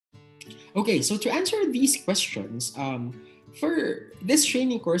Okay, so to answer these questions, for this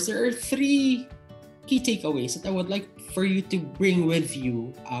training course, there are three key takeaways that I would like for you to bring with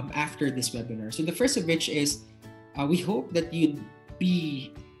you after this webinar. So the first of which is we hope that you'd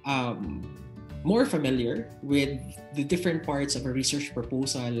be more familiar with the different parts of a research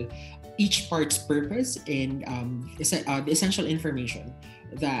proposal, each part's purpose, and the essential information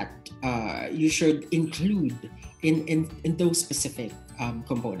that you should include in those specific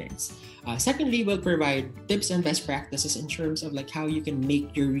components. Secondly, we'll provide tips and best practices in terms of like how you can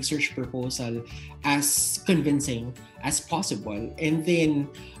make your research proposal as convincing as possible. And then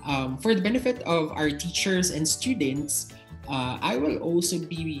for the benefit of our teachers and students, I will also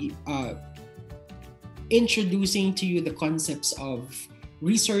be introducing to you the concepts of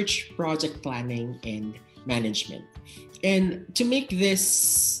research, project planning, and management. And to make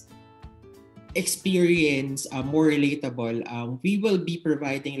this experience more relatable, we will be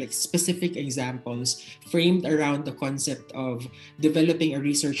providing like specific examples framed around the concept of developing a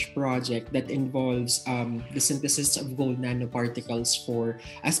research project that involves the synthesis of gold nanoparticles for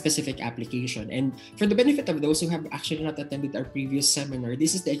a specific application. And for the benefit of those who have actually not attended our previous seminar,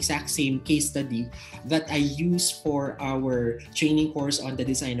 this is the exact same case study that I use for our training course on the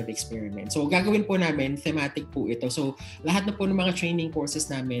design of experiments. So gagawin po namin, thematic po ito. So lahat na po ng mga training courses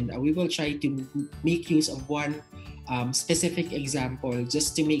namin, we will try to make use of one specific example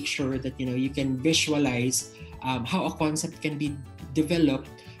just to make sure that you can visualize how a concept can be developed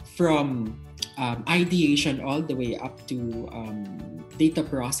from ideation all the way up to data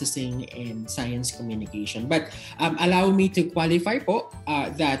processing and science communication. But allow me to qualify po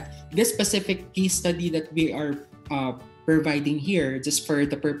that this specific case study that we are providing here just for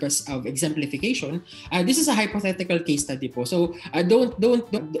the purpose of exemplification, this is a hypothetical case study po. So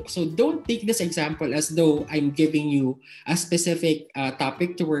don't take this example as though I'm giving you a specific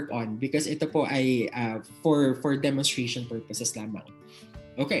topic to work on, because ito po ay for demonstration purposes lamang.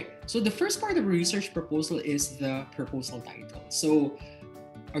 Okay, so the first part of a research proposal is the proposal title. So,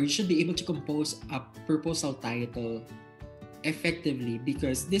 or you should be able to compose a proposal title effectively,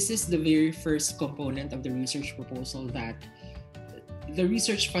 because this is the very first component of the research proposal that the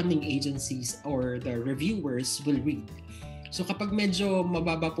research funding agencies or the reviewers will read. So kapag medyo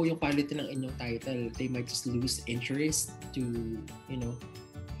mababa po yung quality ng inyong title, they might just lose interest to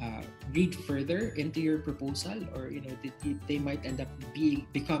read further into your proposal, or they might end up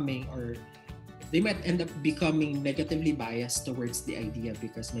becoming negatively biased towards the idea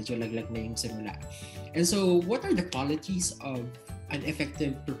because medyo laglag na yung simula. And so what are the qualities of an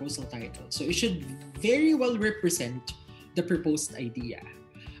effective proposal title? So it should very well represent the proposed idea.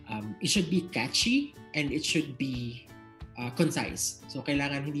 It should be catchy and it should be concise. So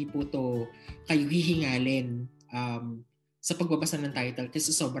kailangan hindi po to kayo hihingalin sa pagbabasa ng title kasi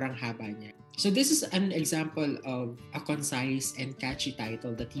sobrang haba niya. So this is an example of a concise and catchy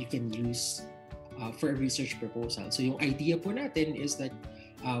title that you can use for a research proposal. So yung idea po natin is that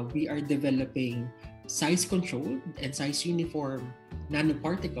we are developing size-controlled and size-uniform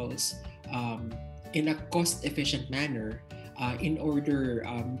nanoparticles in a cost-efficient manner in order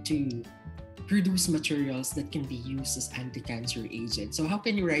to produce materials that can be used as anti-cancer agents. So how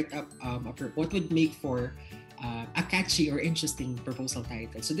can you write up what would make for a catchy or interesting proposal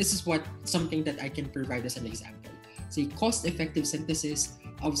title? So this is something that I can provide as an example. So cost-effective synthesis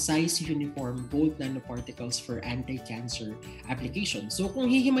of size-uniform gold nanoparticles for anti-cancer applications. So kung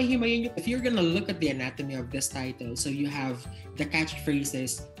hihimay-himayin nyo, if you're gonna look at the anatomy of this title, so you have the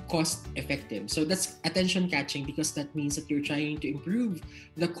catchphrases cost-effective. So that's attention-catching because that means that you're trying to improve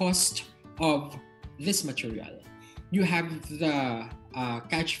the cost of this material. You have the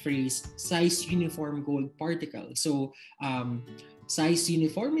catchphrase size-uniform gold particle. So size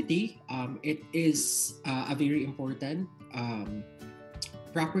uniformity, it is a very important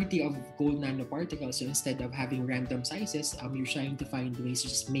property of gold nanoparticles. So instead of having random sizes, you're trying to find ways to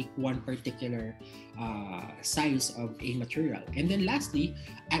just make one particular size of a material. And then lastly,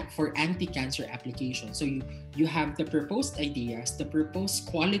 for anti-cancer application, so you have the proposed ideas, the proposed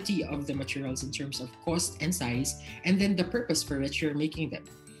quality of the materials in terms of cost and size, and then the purpose for which you're making them.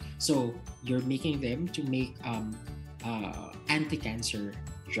 So you're making them to make anti-cancer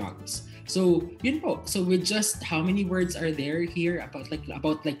drugs. So yun po. So with just how many words are there here, about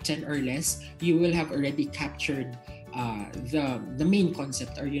 10 or less, you will have already captured the main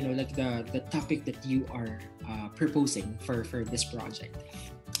concept, or the topic that you are proposing for this project.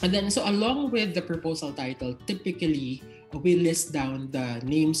 And then so along with the proposal title, typically we list down the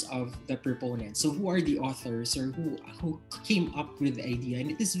names of the proponents. So who are the authors, or who came up with the idea.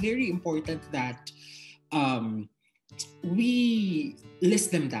 And it is very important that we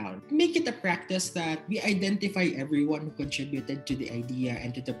list them down. Make it a practice that we identify everyone who contributed to the idea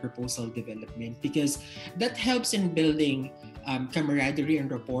and to the proposal development, because that helps in building camaraderie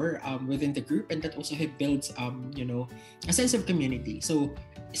and rapport within the group, and that also builds a sense of community. So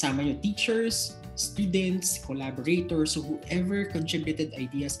isama nyo teachers, students, collaborators, so whoever contributed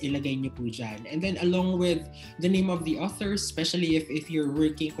ideas, ilagay nyo po dyan. And then along with the name of the authors, especially if you're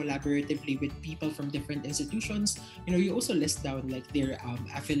working collaboratively with people from different institutions, you also list down like their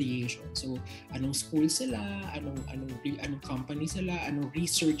affiliation. So anong school sila, anong company sila, anong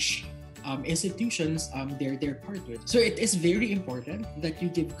research institutions they're part with. So it is very important that you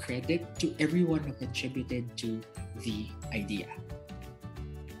give credit to everyone who contributed to the idea.